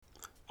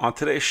On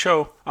today's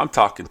show, I'm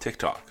talking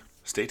TikTok.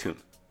 Stay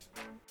tuned.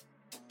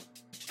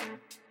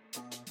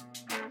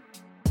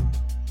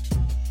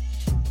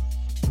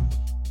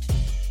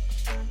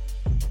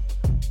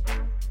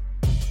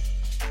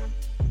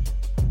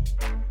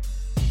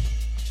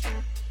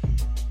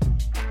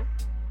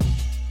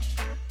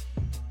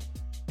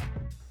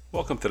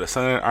 Welcome to the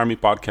Sunday Night Army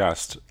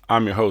podcast.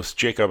 I'm your host,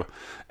 Jacob,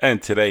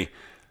 and today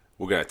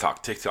we're going to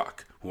talk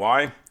TikTok.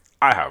 Why?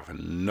 I have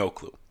no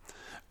clue.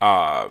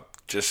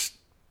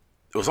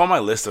 It was on my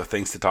list of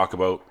things to talk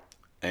about,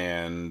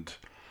 and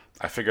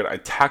I figured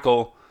I'd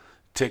tackle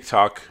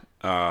TikTok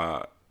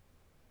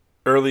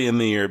early in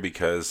the year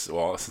because,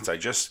 well, since I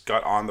just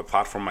got on the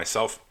platform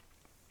myself,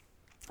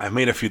 I've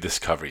made a few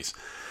discoveries.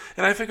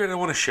 And I figured I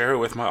want to share it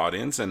with my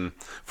audience, and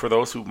for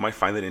those who might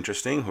find it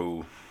interesting,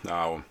 who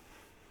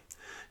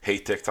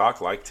hate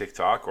TikTok, like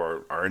TikTok,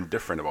 or are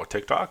indifferent about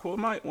TikTok, well,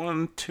 might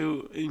want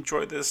to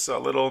enjoy this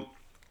little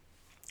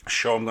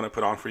show I'm going to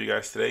put on for you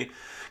guys today,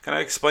 kind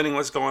of explaining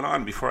what's going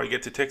on. Before I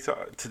get to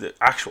TikTok, to the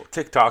actual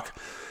TikTok,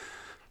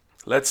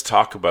 let's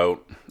talk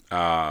about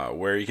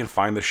where you can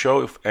find the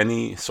show, if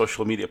any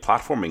social media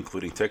platform,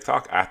 including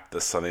TikTok, at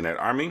the Sunday Night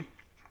Army,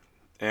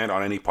 and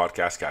on any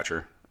podcast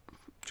catcher.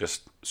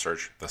 Just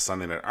search the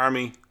Sunday Night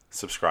Army,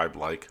 subscribe,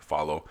 like,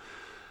 follow,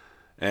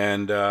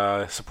 and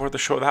support the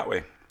show that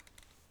way.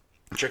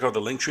 Check out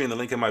the link tree and the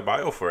link in my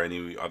bio for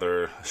any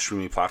other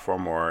streaming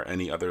platform or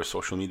any other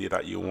social media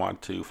that you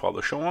want to follow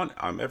the show on.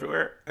 I'm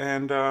everywhere.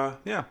 And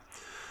yeah,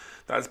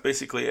 that's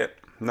basically it.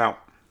 Now,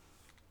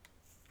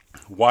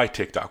 why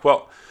TikTok?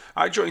 Well,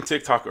 I joined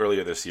TikTok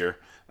earlier this year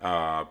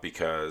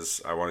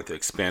because I wanted to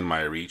expand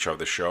my reach of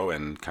the show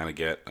and kind of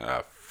get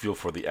a feel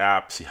for the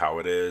app, see how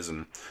it is.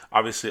 And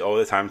obviously, all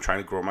the time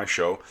trying to grow my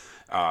show.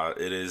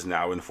 It is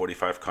now in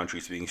 45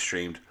 countries being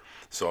streamed.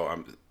 So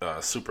I'm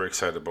super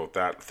excited about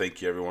that.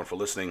 Thank you, everyone, for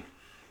listening.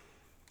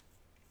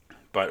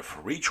 But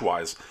for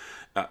reach-wise,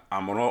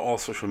 I'm on all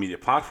social media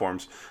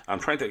platforms. I'm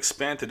trying to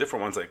expand to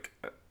different ones,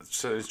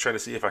 so trying to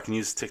see if I can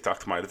use TikTok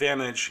to my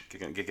advantage,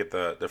 get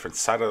the different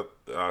side of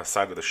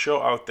the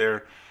show out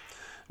there.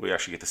 We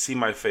actually get to see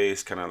my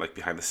face, kind of like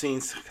behind the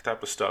scenes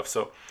type of stuff.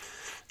 So,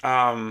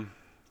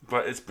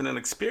 but it's been an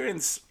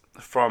experience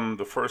from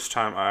the first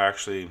time I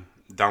actually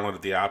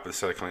downloaded the app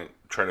instead of kind of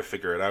trying to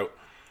figure it out.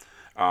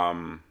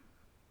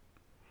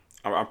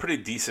 I'm pretty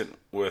decent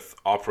with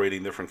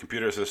operating different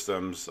computer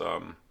systems,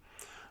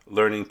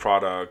 learning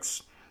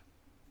products.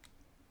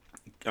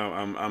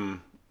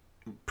 I'm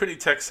pretty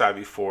tech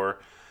savvy for,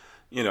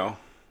 a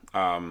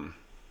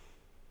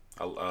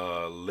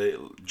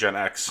Gen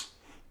X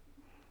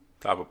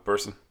type of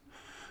person.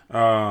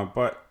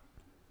 But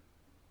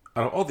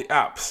out of all the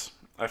apps,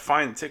 I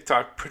find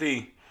TikTok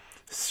pretty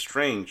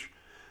strange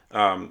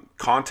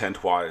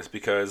content-wise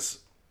because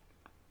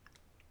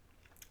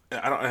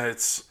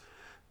it's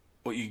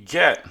what you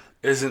get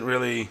isn't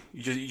really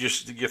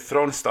you're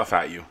throwing stuff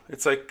at you.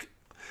 It's like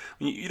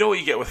you know what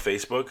you get with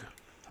Facebook.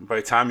 By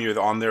the time you're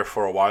on there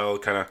for a while,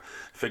 it kind of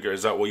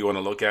figures out what you want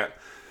to look at,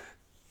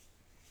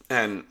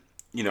 and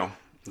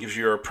gives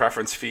you your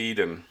preference feed,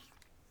 and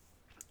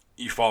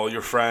you follow your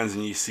friends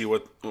and you see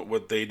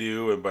what they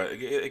do. But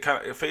it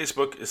kind of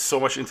Facebook is so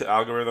much into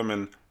algorithm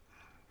and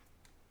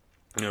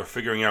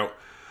figuring out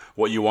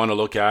what you want to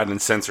look at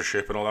and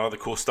censorship and all that other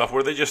cool stuff,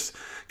 where they just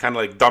kind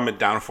of like dumb it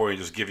down for you and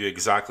just give you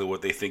exactly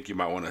what they think you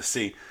might want to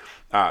see.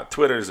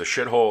 Twitter is a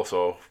shithole,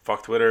 so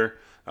fuck Twitter.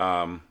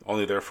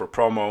 Only there for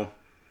promo.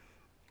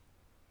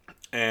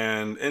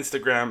 And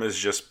Instagram is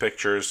just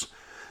pictures,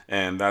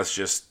 and that's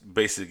just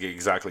basically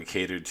exactly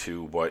catered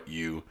to what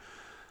you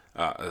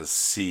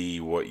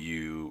see, what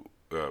you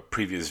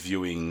previous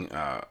viewing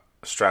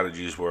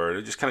strategies were.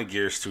 It just kind of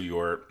gears to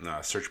your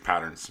search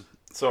patterns.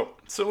 So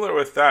similar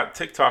with that,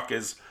 TikTok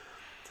is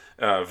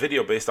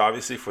video based,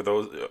 obviously. For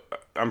those,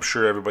 I'm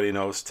sure everybody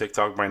knows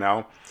TikTok by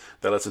now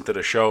that listen to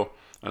the show,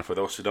 and for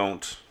those who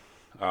don't,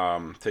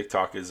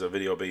 TikTok is a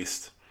video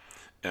based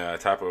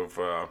type of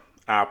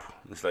app.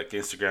 It's like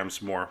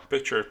Instagram's more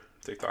picture,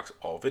 TikTok's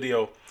all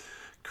video,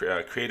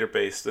 creator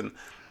based. And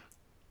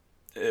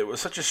it was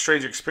such a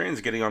strange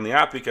experience getting on the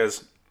app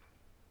because,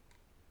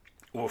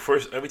 well,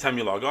 first, every time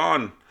you log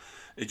on,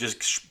 it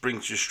just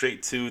brings you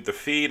straight to the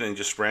feed, and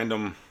just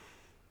random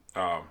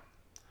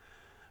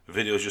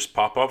videos just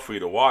pop up for you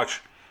to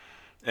watch.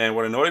 And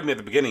what annoyed me at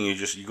the beginning,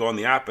 you go on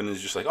the app and it's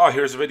just like, oh,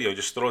 here's a video. It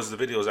just throws the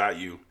videos at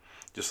you,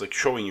 just like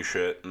showing you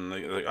shit. And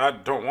like I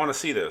don't want to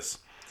see this,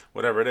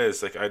 whatever it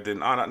is. Like I did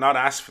not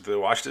ask to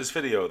watch this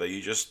video that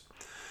you just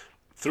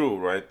threw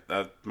right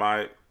at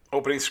my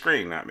opening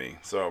screen at me.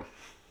 So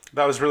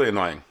that was really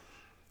annoying.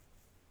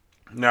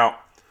 Now,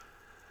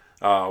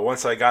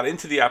 once I got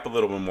into the app a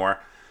little bit more,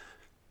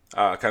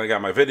 kind of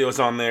got my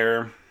videos on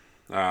there.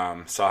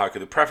 Saw how I could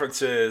do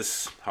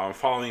preferences, how I'm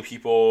following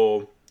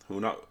people,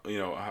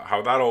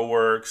 how that all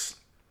works.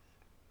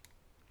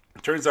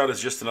 It turns out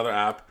it's just another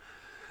app,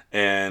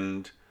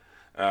 and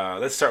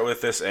let's start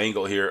with this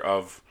angle here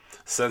of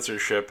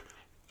censorship,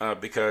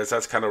 because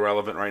that's kind of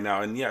relevant right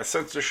now. And yeah,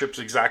 censorship's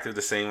exactly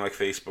the same like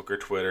Facebook or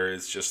Twitter.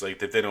 It's just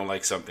like if they don't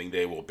like something,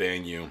 they will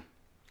ban you.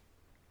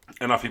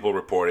 enough people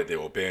report it, they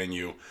will ban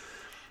you.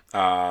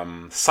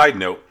 Side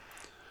note,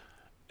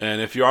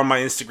 and if you're on my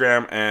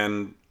Instagram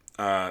and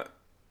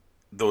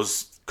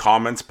those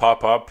comments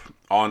pop up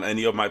on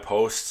any of my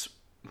posts,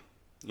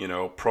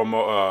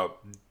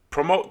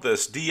 promote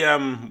this,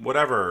 DM,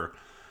 whatever,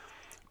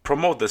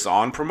 promote this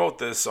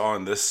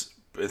on this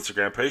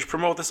Instagram page,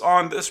 promote this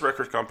on this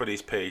record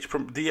company's page,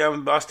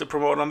 DM us to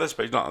promote on this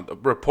page. No,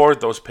 report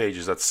those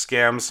pages. That's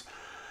scams,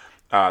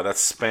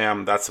 that's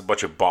spam, that's a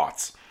bunch of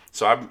bots.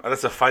 So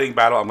that's a fighting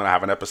battle. I'm going to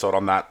have an episode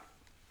on that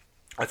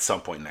at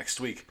some point next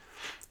week.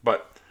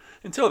 But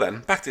until then,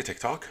 back to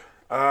TikTok.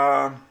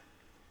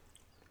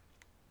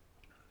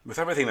 With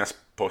everything that's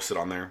posted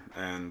on there,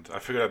 and I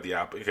figured out the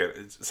app. Okay,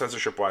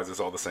 censorship-wise, it's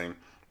all the same.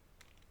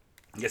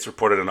 It gets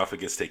reported enough,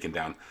 it gets taken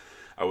down.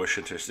 I wish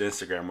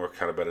Instagram worked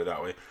kind of better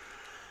that way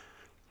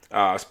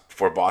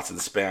for bots and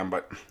spam.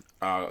 But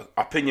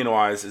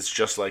opinion-wise, it's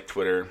just like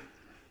Twitter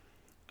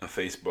and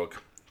Facebook.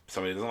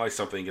 Somebody doesn't like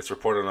something, gets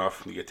reported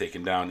enough, you get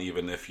taken down,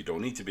 even if you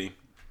don't need to be.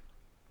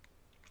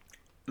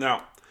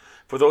 Now,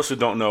 for those who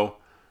don't know,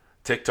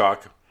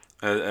 TikTok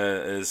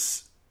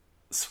is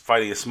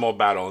fighting a small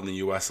battle in the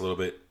U.S. a little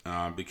bit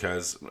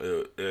because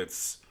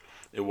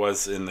it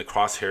was in the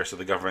crosshairs of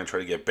the government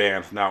trying to get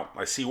banned. Now,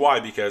 I see why,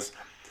 because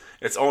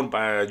it's owned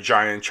by a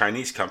giant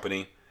Chinese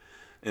company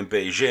in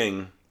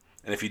Beijing,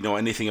 and if you know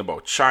anything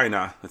about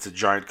China, it's a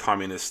giant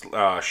communist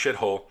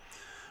shithole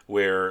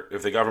where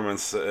if the government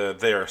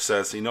there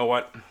says, you know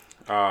what,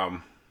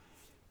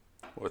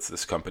 what's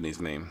this company's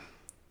name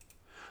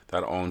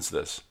that owns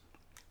this?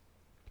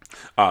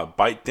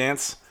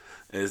 ByteDance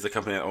is the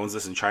company that owns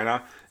this in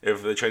China.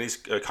 If the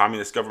Chinese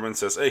communist government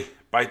says, hey,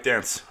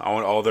 ByteDance, I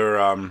want all their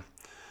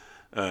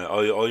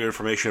all your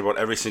information about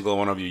every single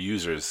one of your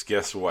users,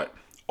 guess what?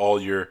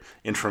 All your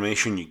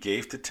information you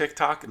gave to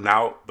TikTok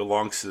now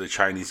belongs to the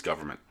Chinese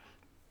government.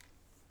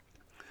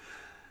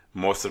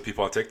 Most of the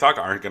people on TikTok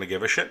aren't going to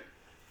give a shit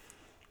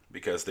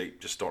because they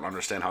just don't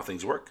understand how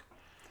things work.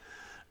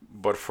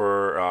 But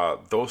for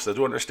those that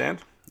do understand,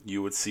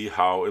 you would see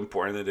how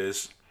important it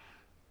is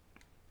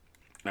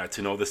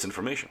to know this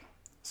information.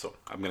 So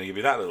I'm going to give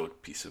you that little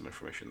piece of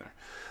information there.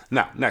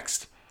 Now,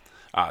 next,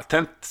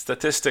 10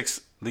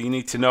 statistics that you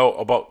need to know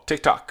about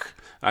TikTok.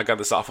 I got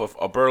this off of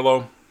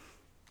aberlo.ca.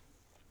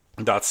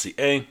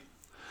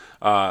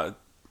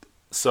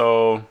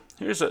 So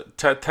here's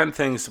 10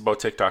 things about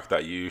TikTok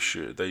that you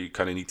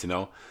kind of need to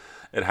know.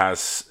 It has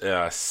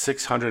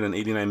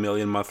 689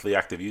 million monthly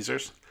active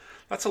users.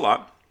 That's a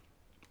lot.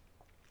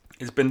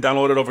 It's been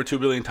downloaded over 2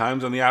 billion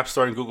times on the App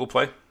Store and Google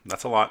Play.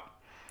 That's a lot.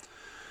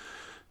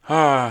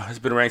 It's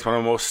been ranked one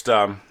of the most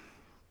downloaded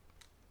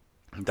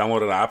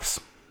apps.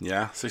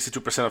 Yeah,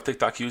 62% of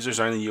TikTok users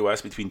are in the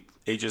U.S. between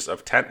ages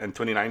of 10 and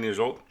 29 years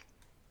old.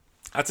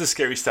 That's a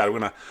scary stat. We're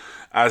going to,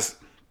 as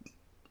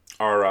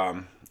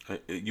our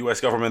U.S.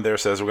 government there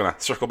says, we're going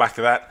to circle back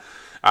to that.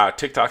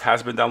 TikTok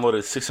has been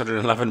downloaded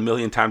 611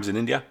 million times in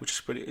India, which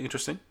is pretty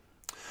interesting.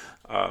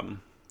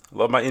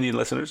 Love my Indian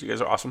listeners. You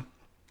guys are awesome.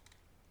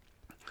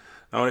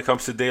 Now, when it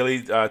comes to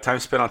daily time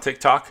spent on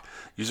TikTok,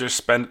 users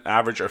spend an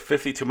average of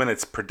 52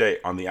 minutes per day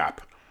on the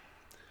app.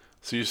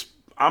 So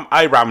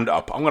I round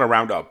up. I'm going to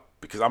round up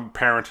because I'm a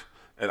parent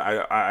and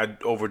I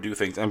overdo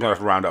things. I'm going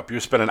to round up. You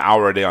spend an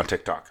hour a day on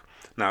TikTok.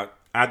 Now,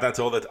 add that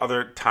to all the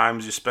other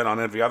times you spend on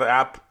every other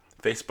app,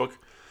 Facebook,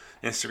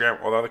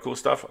 Instagram, all the other cool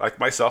stuff. Like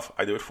myself,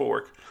 I do it for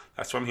work.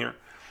 That's why I'm here.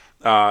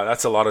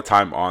 That's a lot of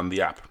time on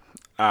the app.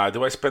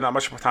 Do I spend that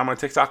much time on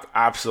TikTok?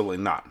 Absolutely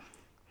not.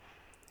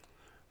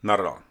 Not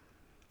at all.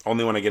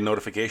 Only when I get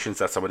notifications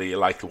that somebody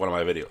liked one of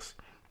my videos.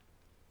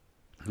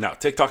 Now,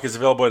 TikTok is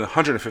available in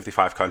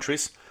 155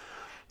 countries.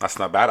 That's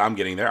not bad. I'm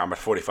getting there. I'm at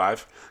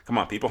 45. Come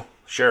on, people.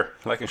 Share.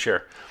 Like and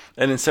share.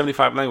 And in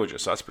 75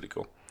 languages. So that's pretty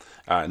cool.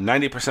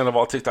 90% of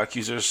all TikTok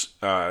users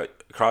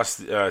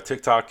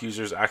TikTok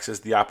users access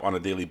the app on a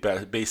daily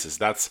basis.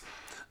 That's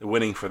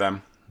winning for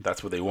them.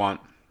 That's what they want.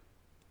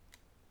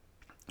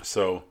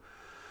 So,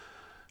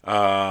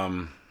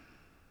 now,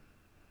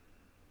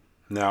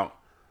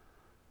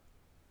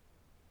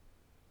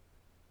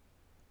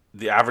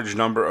 the average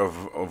number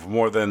of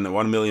more than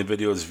 1 million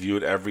videos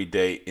viewed every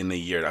day in a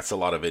year. That's a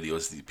lot of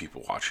videos that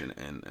people watching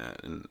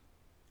in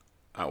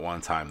at one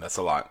time. That's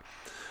a lot.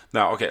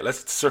 Now, okay,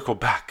 let's circle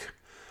back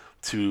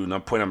to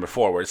point number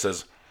 4, where it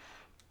says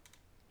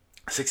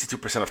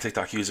 62% of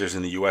TikTok users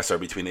in the U.S. are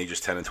between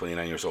ages 10 and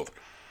 29 years old.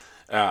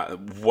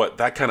 What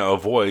that kind of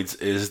avoids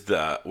is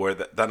where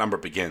that number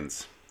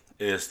begins,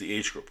 is the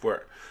age group,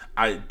 where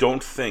I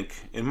don't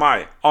think, in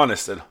my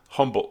honest and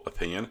humble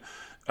opinion,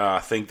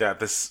 think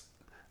that this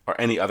or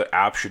any other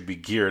app should be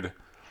geared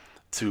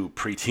to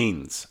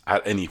preteens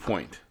at any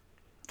point.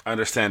 I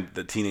understand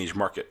the teenage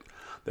market.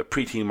 The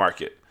preteen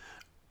market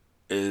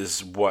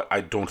is what I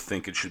don't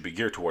think it should be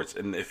geared towards.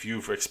 And if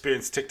you've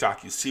experienced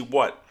TikTok, you see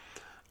what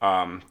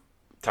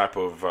type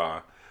of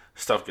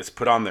stuff gets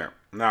put on there.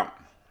 Now,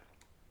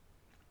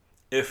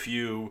 if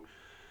you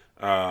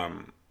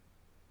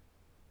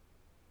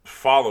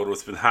followed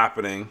what's been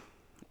happening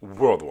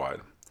worldwide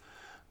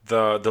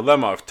the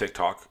dilemma of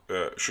TikTok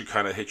should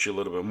kind of hit you a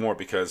little bit more,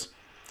 because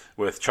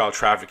with child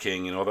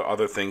trafficking and all the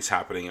other things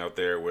happening out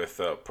there with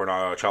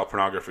child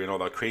pornography and all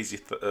that crazy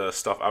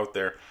stuff out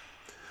there,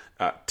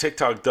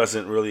 TikTok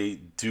doesn't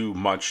really do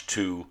much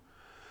to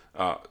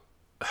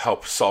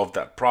help solve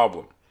that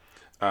problem,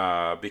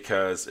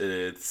 because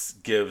it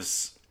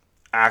gives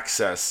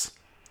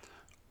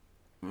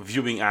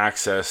viewing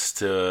access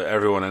to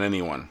everyone and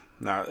anyone.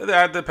 Now,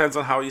 that depends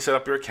on how you set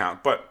up your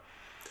account, but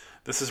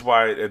this is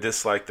why I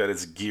dislike that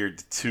it's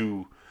geared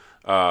to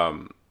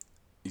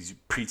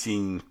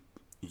preteen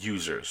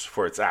users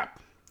for its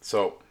app.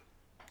 So,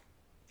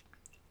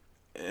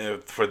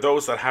 for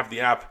those that have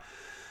the app,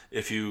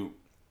 if you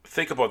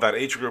think about that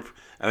age group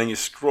and then you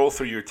scroll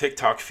through your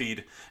TikTok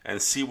feed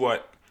and see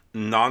what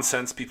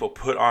nonsense people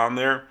put on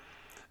there,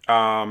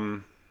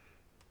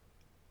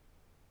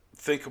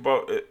 think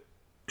about it.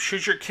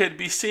 Should your kid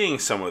be seeing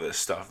some of this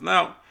stuff?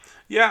 Now,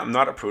 yeah, I'm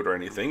not a prude or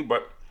anything,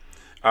 but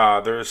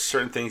there's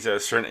certain things at a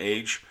certain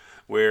age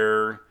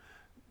where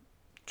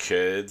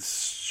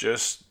kids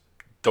just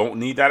don't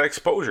need that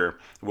exposure.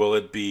 Will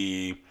it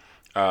be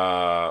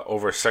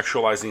over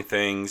sexualizing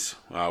things?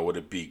 Would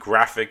it be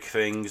graphic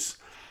things,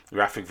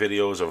 graphic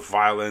videos of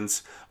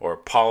violence or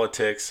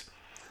politics?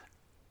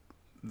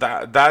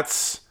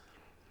 That's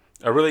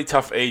a really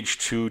tough age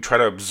to try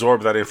to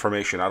absorb that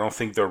information. I don't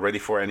think they're ready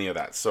for any of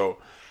that. So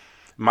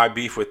my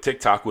beef with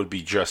TikTok would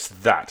be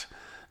just that.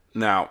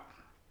 Now,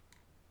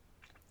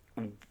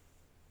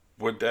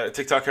 would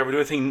TikTok ever do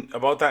anything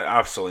about that?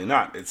 Absolutely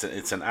not.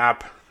 It's an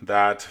app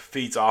that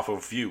feeds off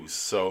of views.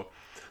 So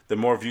the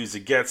more views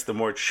it gets, the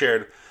more it's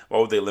shared. Why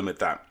would they limit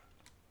that?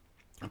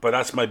 But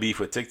that's my beef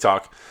with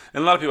TikTok.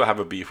 And a lot of people have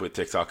a beef with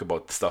TikTok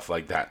about stuff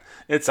like that.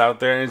 It's out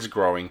there and it's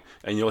growing.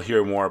 And you'll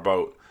hear more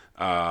about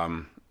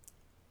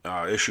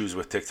issues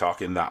with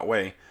TikTok in that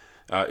way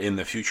in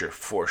the future,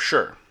 for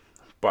sure.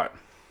 But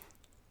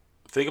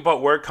think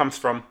about where it comes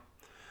from.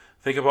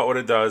 Think about what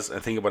it does,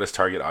 and think about its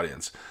target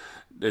audience.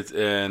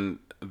 And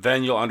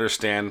then you'll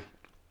understand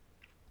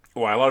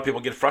why a lot of people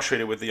get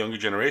frustrated with the younger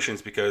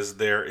generations, because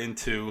they're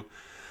into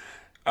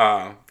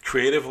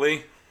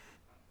creatively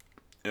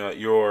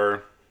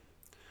you're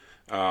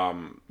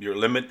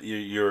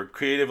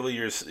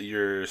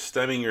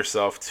stemming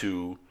yourself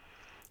to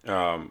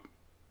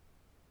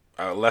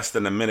less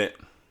than a minute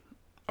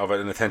of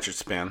an attention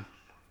span.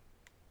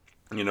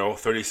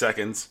 30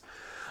 seconds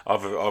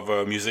of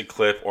a music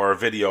clip or a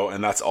video,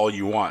 and that's all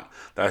you want.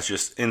 That's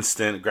just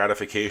instant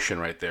gratification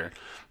right there.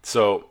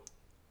 So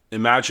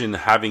imagine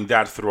having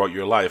that throughout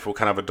your life. What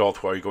kind of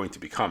adult are you going to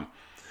become?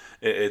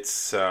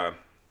 It's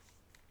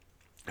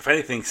if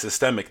anything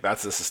systemic,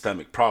 that's a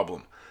systemic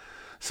problem.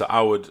 So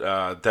I would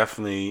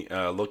definitely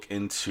look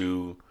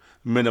into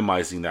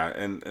minimizing that.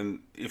 And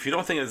if you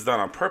don't think it's done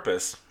on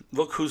purpose,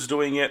 look who's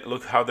doing it,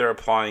 look how they're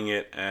applying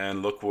it,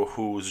 and look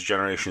whose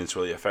generation it's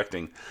really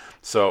affecting.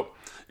 So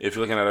if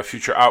you're looking at a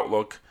future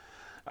outlook,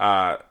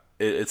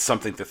 it's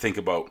something to think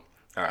about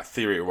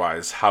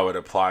theory-wise, how it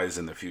applies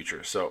in the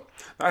future. So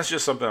that's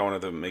just something I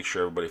wanted to make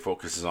sure everybody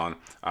focuses on.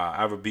 I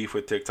have a beef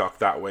with TikTok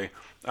that way.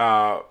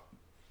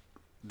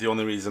 The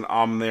only reason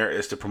I'm there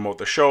is to promote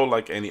the show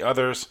like any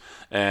others.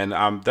 And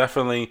I'm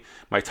definitely,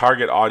 my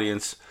target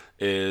audience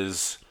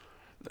is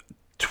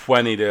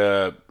 20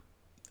 to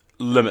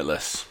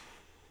limitless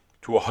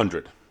to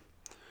 100.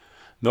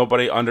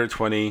 Nobody under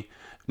 20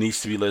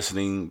 needs to be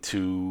listening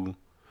to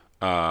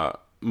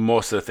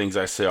most of the things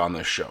I say on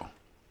this show.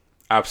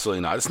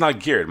 Absolutely not. It's not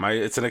geared.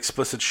 It's an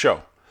explicit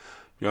show.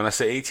 You want to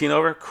say 18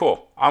 over?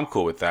 Cool. I'm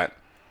cool with that.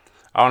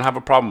 I don't have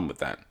a problem with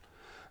that.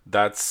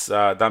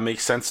 That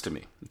makes sense to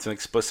me. It's an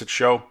explicit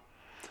show, and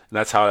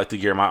that's how I like to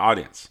gear my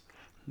audience.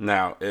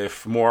 Now,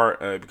 if more,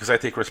 because I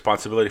take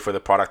responsibility for the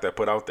product I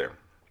put out there.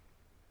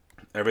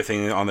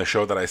 Everything on the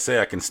show that I say,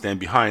 I can stand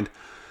behind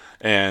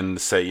and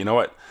say, you know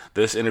what,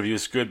 this interview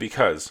is good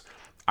because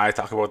I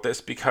talk about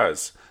this,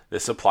 because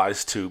this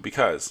applies to,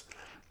 because.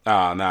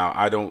 Now,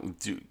 I don't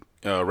do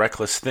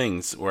reckless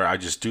things where I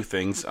just do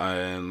things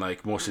and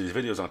like most of these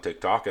videos on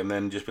TikTok and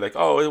then just be like,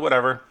 oh,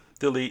 whatever,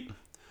 delete.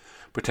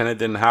 Pretend it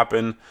didn't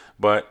happen,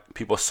 but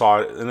people saw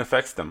it and it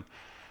affects them.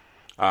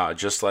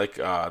 Just like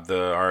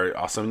our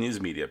awesome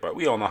news media. But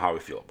we all know how we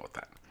feel about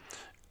that.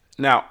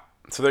 Now,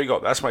 so there you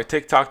go. That's my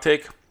TikTok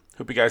take.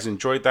 Hope you guys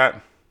enjoyed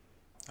that.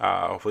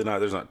 Hopefully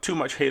there's not too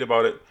much hate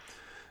about it.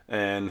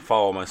 And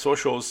follow my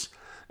socials.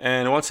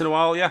 And once in a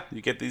while,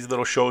 you get these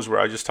little shows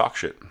where I just talk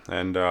shit.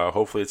 And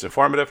hopefully it's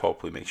informative.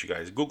 Hopefully it makes you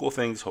guys Google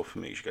things.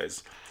 Hopefully it makes you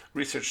guys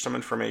research some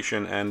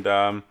information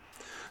and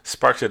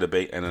sparks a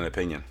debate and an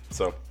opinion.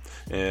 So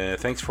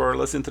thanks for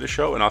listening to the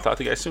show, and I'll talk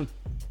to you guys soon.